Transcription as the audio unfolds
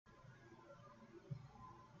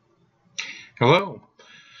Hello.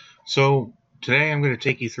 So today I'm going to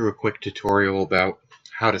take you through a quick tutorial about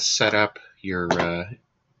how to set up your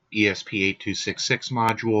ESP8266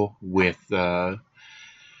 module with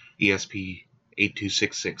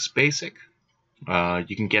ESP8266 Basic.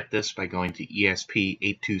 You can get this by going to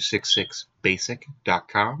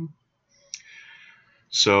ESP8266Basic.com.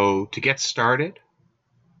 So to get started,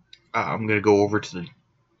 I'm going to go over to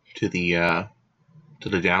the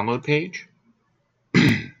download page.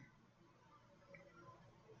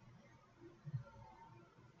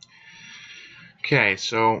 Okay,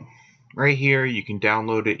 so right here you can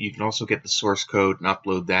download it. You can also get the source code and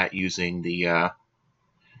upload that using the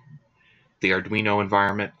Arduino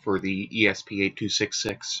environment for the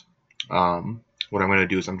ESP8266. What I'm going to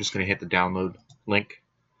do is I'm just going to hit the download link.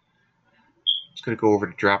 It's going to go over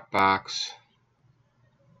to Dropbox.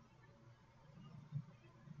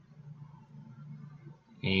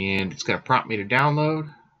 And it's going to prompt me to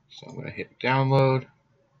download. So I'm going to hit download.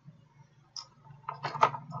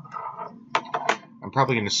 I'm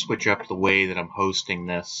probably going to switch up the way that I'm hosting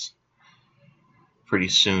this pretty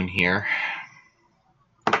soon here.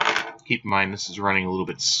 Keep in mind this is running a little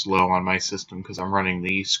bit slow on my system because I'm running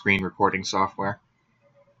the screen recording software.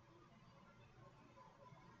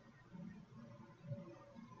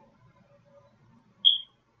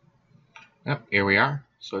 Yep, here we are.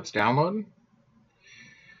 So it's downloading.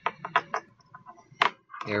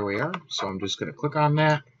 There we are. So I'm just going to click on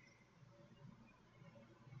that.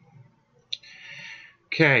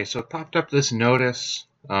 Okay, so it popped up this notice.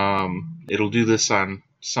 It'll do this on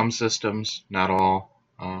some systems, not all.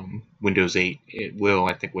 Windows 8 it will.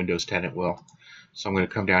 I think Windows 10 it will. So I'm going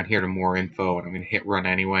to come down here to more info and I'm going to hit run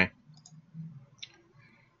anyway.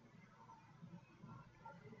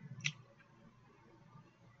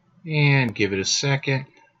 And give it a second.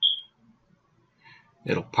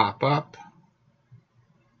 It'll pop up.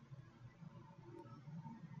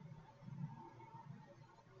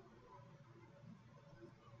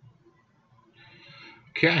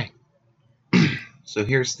 Okay. So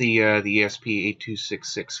here's the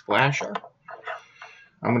Esp8266 Flasher.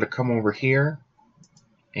 I'm going to come over here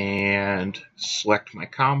and select my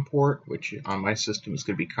COM port, which on my system is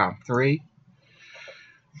going to be COM3.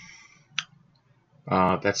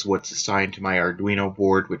 That's what's assigned to my Arduino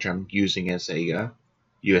board, which I'm using as a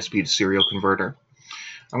USB to serial converter.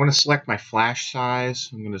 I'm going to select my flash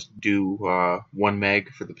size. I'm going to do 1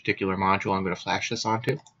 meg for the particular module I'm going to flash this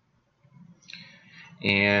onto.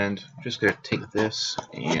 And I'm just going to take this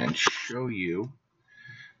and show you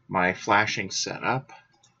my flashing setup.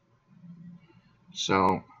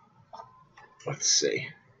 So let's see.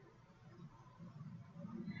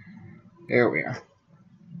 There we are.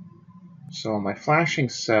 So my flashing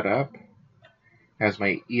setup has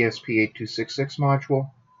my ESP8266 module.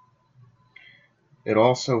 It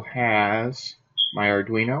also has my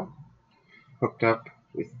Arduino hooked up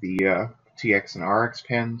with the TX and RX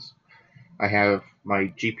pins. I have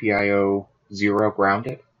my Gpio 0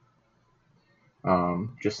 grounded,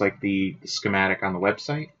 just like the schematic on the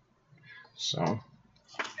website. So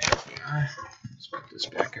there we are. Let's put this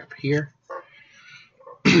back up here.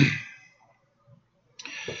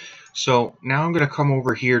 So now I'm going to come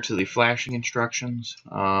over here to the flashing instructions.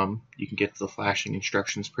 You can get to the flashing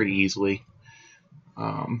instructions pretty easily,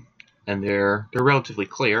 and they're relatively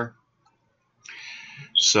clear.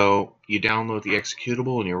 So you download the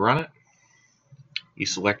executable and you run it. You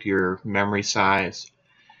select your memory size.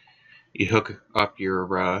 You hook up your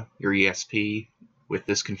ESP with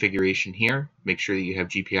this configuration here. Make sure that you have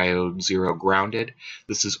Gpio 0 grounded.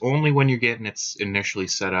 This is only when you're getting it initially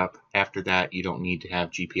set up. After that, you don't need to have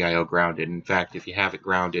Gpio grounded. In fact, if you have it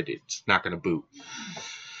grounded, it's not going to boot.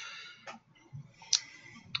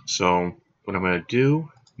 So what I'm going to do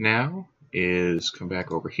now is come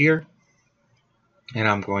back over here, and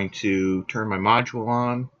I'm going to turn my module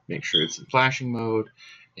on, make sure it's in flashing mode,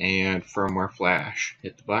 and firmware flash.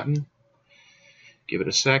 Hit the button. Give it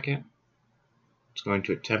a second. It's going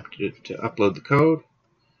to attempt to upload the code.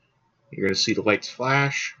 You're going to see the lights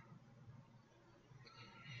flash.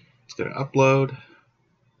 It's going to upload.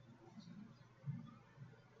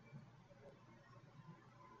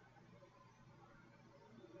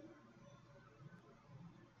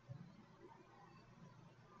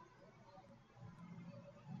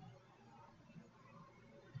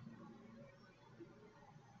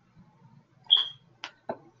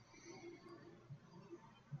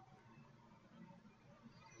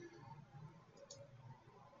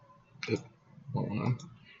 Hold on.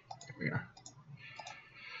 There we are.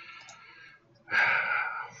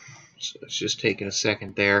 So it's just taking a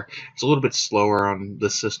second there. It's a little bit slower on the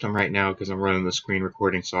system right now because I'm running the screen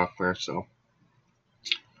recording software. So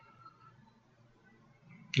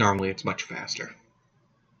Normally it's much faster.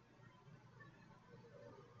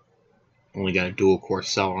 Only got a dual core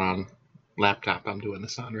Celeron laptop I'm doing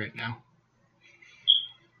this on right now.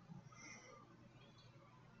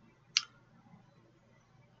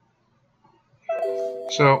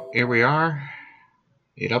 So here we are.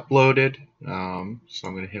 It uploaded. So I'm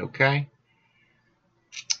going to hit OK.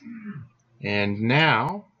 And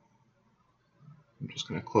now I'm just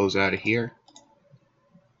going to close out of here.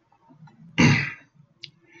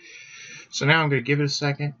 So now I'm going to give it a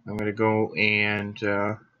second. I'm going to go and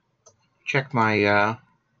check my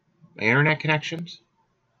internet connections.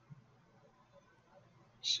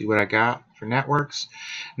 See what I got for networks.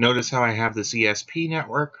 Notice how I have this ESP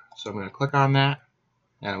network. So I'm going to click on that.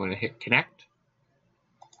 And I'm going to hit connect.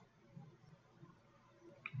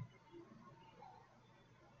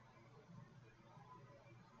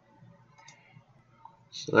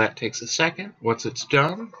 So that takes a second. Once it's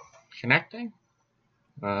done connecting,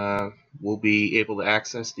 we'll be able to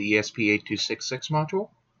access the ESP8266 module.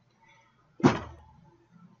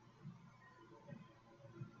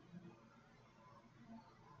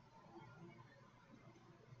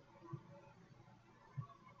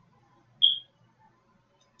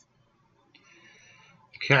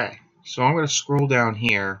 Okay, so I'm going to scroll down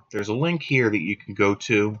here. There's a link here that you can go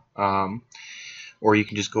to, or you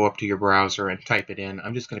can just go up to your browser and type it in.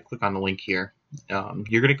 I'm just going to click on the link here.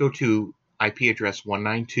 You're going to go to IP address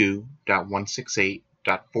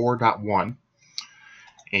 192.168.4.1,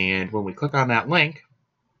 and when we click on that link,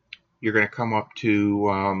 you're going to come up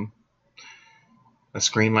to a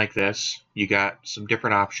screen like this. You got some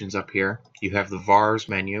different options up here. You have the vars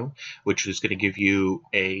menu, which is going to give you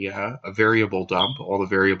a variable dump, all the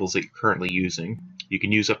variables that you're currently using. You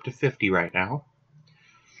can use up to 50 right now.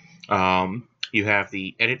 You have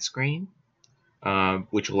the edit screen,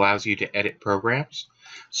 which allows you to edit programs.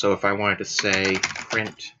 So if I wanted to say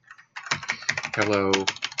print hello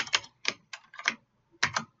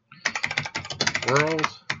world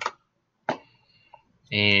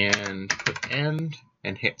and put end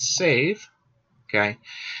and hit save, okay,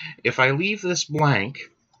 if I leave this blank,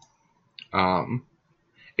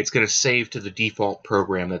 it's going to save to the default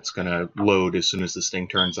program that's going to load as soon as this thing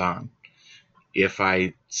turns on. If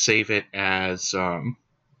I save it as a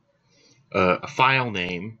file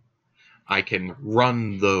name, I can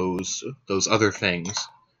run those other things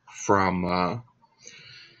from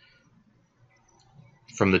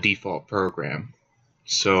the default program.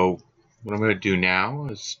 So what I'm going to do now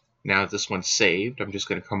is, now that this one's saved, I'm just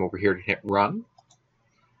going to come over here to hit run,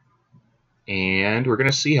 and we're going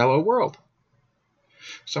to see hello world.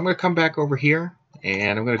 So I'm going to come back over here,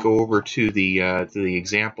 and I'm going to go over to the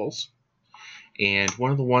examples. And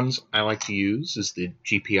one of the ones I like to use is the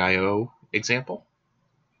Gpio example.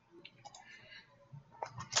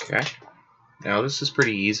 Okay. Now this is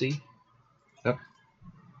pretty easy. Yep.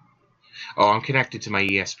 Oh, I'm connected to my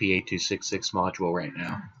ESP8266 module right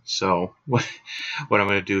now. So what I'm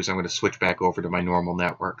going to do is I'm going to switch back over to my normal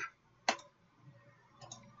network.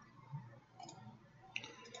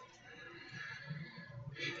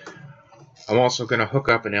 I'm also going to hook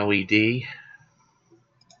up an LED.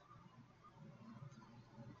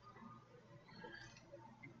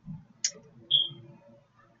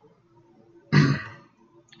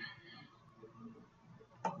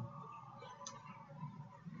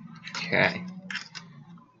 Okay.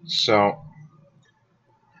 So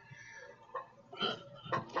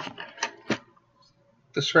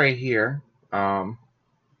this right here,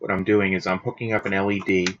 what I'm doing is I'm hooking up an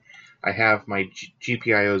LED. I have my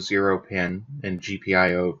Gpio 0 pin and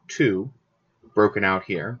Gpio 2 broken out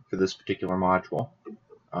here for this particular module.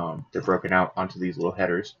 They're broken out onto these little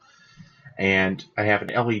headers. And I have an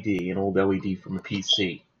LED, an old LED from a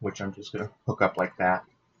PC, which I'm just going to hook up like that.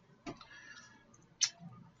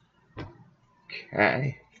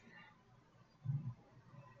 Okay.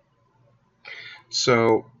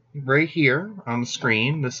 So right here on the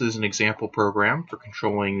screen, this is an example program for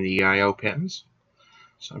controlling the I/O pins.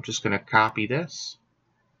 So I'm just going to copy this.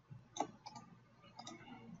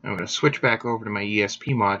 I'm going to switch back over to my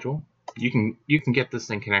ESP module. You can get this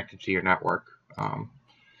thing connected to your network,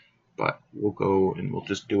 but we'll go and we'll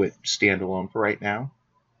just do it standalone for right now.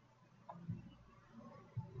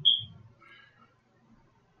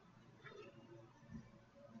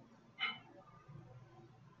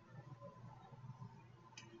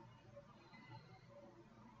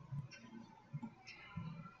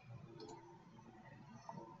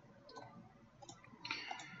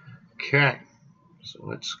 Okay, so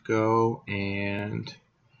let's go and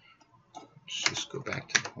let's just go back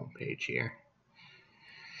to the home page here.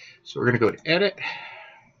 So we're going to go to edit.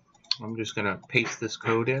 I'm just going to paste this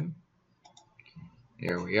code in,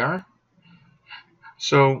 There we are.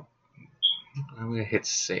 So I'm going to hit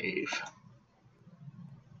save.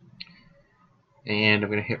 And I'm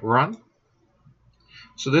going to hit run.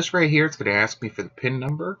 So this right here, it's going to ask me for the pin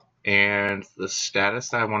number and the status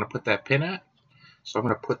that I want to put that pin at. So I'm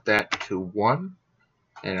going to put that to 1,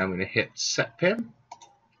 and I'm going to hit set pin.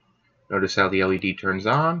 Notice how the LED turns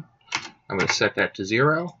on. I'm going to set that to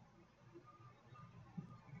 0.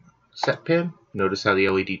 Set pin. Notice how the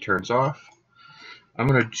LED turns off. I'm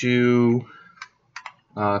going to do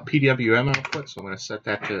PWM output, so I'm going to set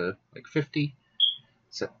that to like 50.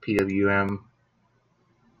 Set PWM.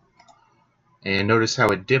 And notice how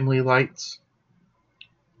it dimly lights.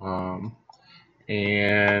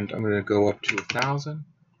 And I'm going to go up to 1,000.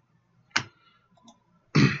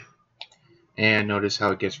 And notice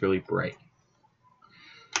how it gets really bright.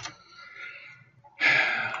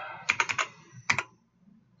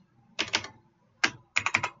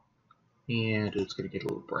 And it's going to get a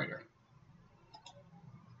little brighter.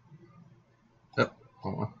 Oh,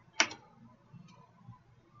 hold on.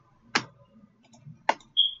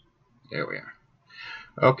 There we are.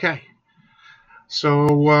 Okay.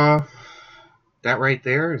 So that right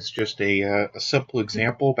there is just a simple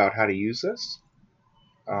example about how to use this.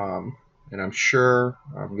 And I'm sure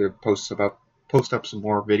I'm going to post up some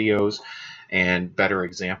more videos and better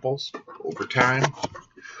examples over time.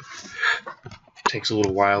 It takes a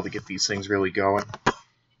little while to get these things really going.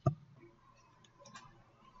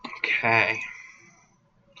 Okay.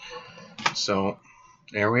 So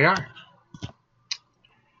there we are.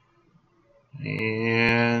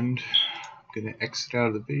 And I'm going to exit out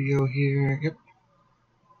of the video here. Yep.